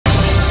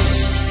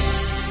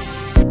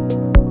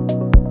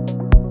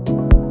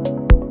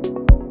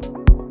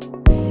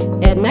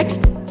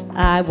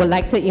I would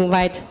like to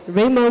invite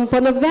Raymond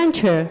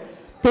Buenaventura,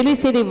 Daly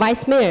City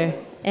Vice Mayor.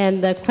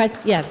 And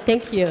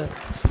thank you.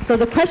 So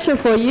the question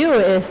for you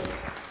is,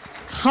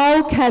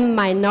 how can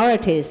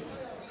minorities,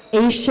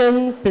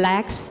 Asian,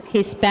 Blacks,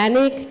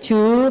 Hispanic,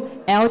 Jew,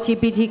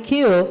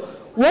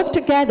 LGBTQ, work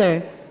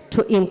together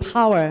to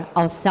empower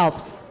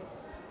ourselves?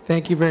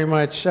 Thank you very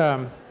much.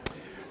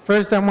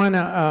 First, I want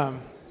to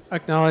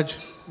acknowledge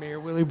Mayor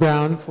Willie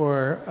Brown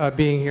for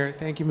being here.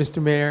 Thank you,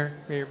 Mr. Mayor,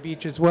 Mayor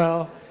Beach as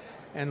well,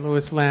 and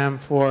Louis Lamb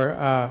for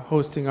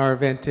hosting our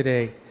event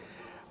today.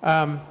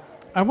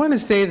 I want to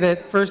say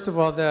that, first of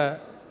all,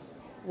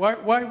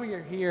 why we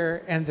are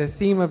here and the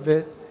theme of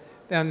it,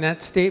 and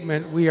that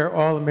statement, we are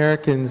all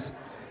Americans,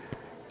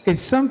 is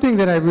something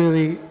that I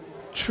really,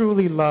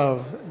 truly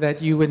love,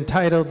 that you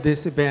entitled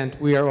this event,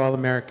 We Are All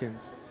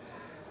Americans.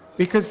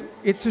 Because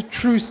it's a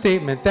true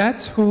statement.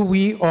 That's who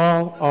we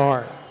all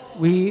are.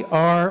 We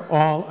are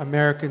all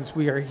Americans.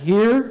 We are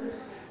here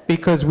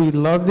because we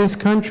love this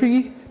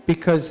country,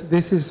 because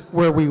this is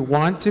where we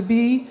want to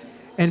be,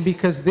 and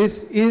because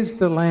this is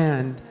the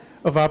land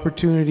of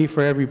opportunity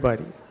for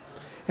everybody.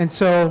 And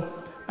so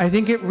I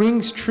think it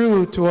rings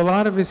true to a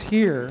lot of us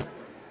here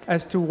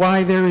as to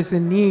why there is a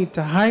need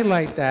to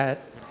highlight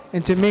that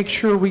and to make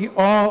sure we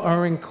all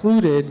are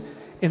included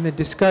in the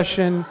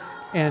discussion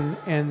and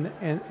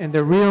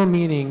the real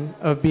meaning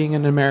of being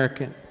an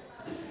American.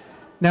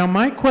 Now,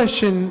 my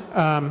question,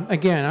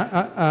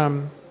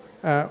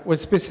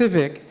 was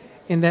specific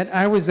in that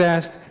I was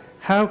asked,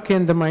 how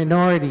can the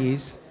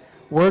minorities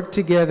work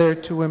together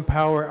to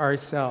empower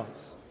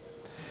ourselves?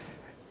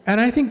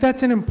 And I think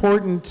that's an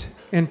important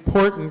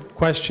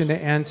question to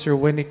answer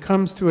when it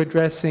comes to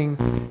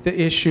addressing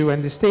the issue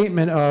and the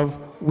statement of,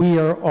 we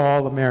are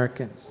all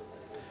Americans.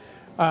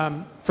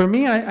 For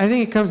me, I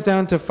think it comes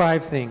down to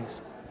 5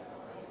 things.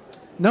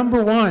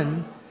 Number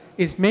 1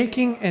 is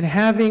making and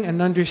having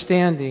an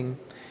understanding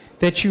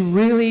that you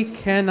really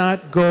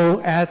cannot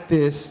go at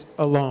this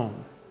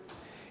alone.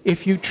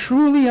 If you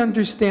truly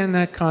understand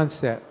that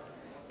concept,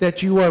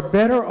 that you are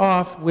better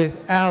off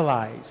with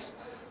allies,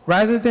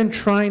 rather than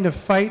trying to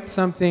fight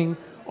something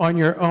on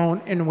your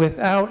own and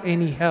without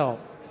any help,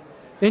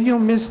 then you'll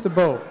miss the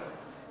boat.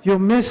 You'll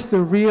miss the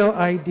real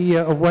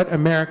idea of what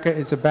America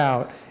is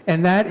about,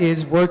 and that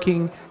is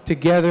working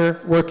together,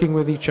 working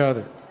with each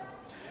other.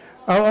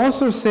 I'll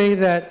also say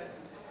that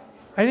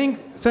I think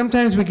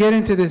sometimes we get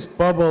into this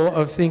bubble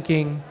of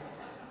thinking,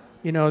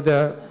 you know,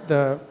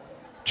 the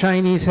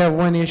Chinese have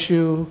one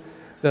issue,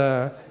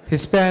 the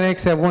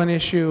Hispanics have one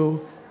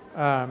issue,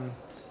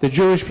 the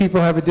Jewish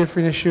people have a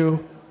different issue.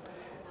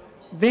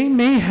 They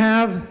may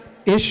have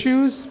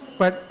issues,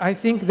 but I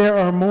think there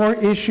are more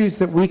issues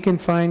that we can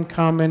find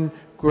common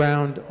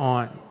ground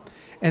on.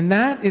 And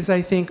that is,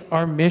 I think,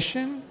 our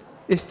mission,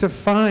 is to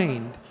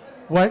find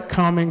what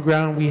common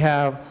ground we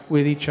have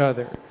with each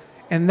other.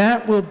 And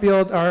that will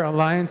build our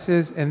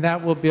alliances, and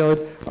that will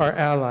build our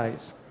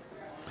allies.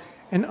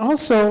 And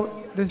also,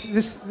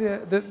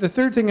 the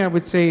third thing I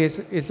would say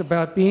is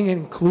about being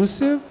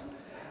inclusive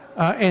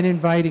and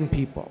inviting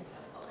people.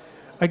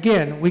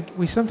 Again,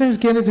 we sometimes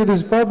get into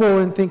this bubble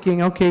and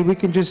thinking, okay, we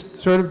can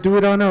just sort of do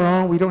it on our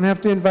own. We don't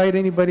have to invite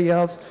anybody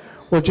else.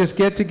 We'll just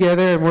get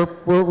together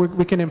and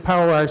we can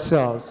empower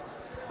ourselves.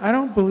 I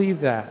don't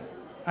believe that.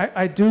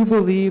 I do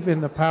believe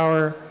in the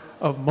power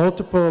of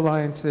multiple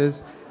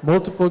alliances,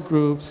 multiple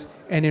groups,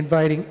 and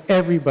inviting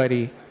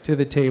everybody to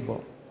the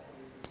table.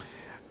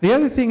 The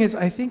other thing is,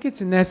 I think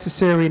it's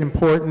necessary and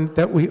important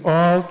that we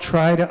all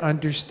try to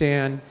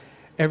understand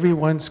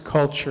everyone's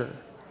culture.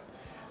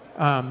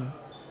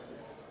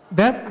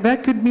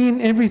 That could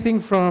mean everything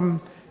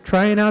from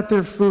trying out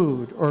their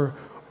food,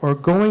 or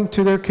going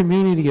to their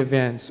community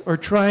events, or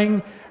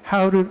trying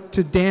how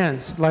to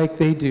dance like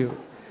they do.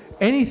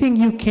 Anything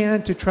you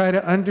can to try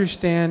to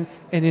understand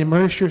and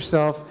immerse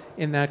yourself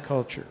in that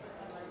culture.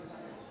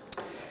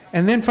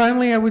 And then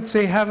finally, I would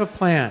say, have a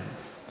plan.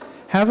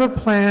 Have a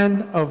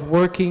plan of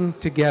working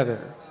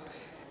together.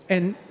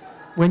 And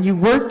when you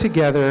work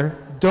together,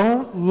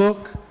 don't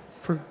look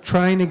for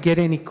trying to get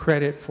any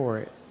credit for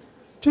it.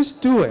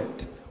 Just do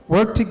it.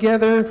 Work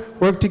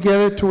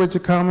together towards a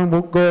common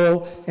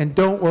goal, and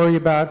don't worry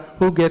about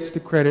who gets the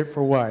credit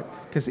for what.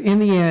 Because in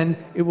the end,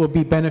 it will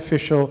be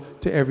beneficial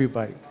to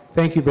everybody.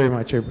 Thank you very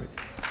much, everybody.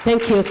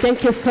 Thank you.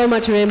 Thank you so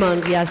much,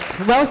 Raymond. Yes,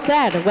 well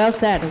said,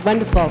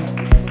 wonderful.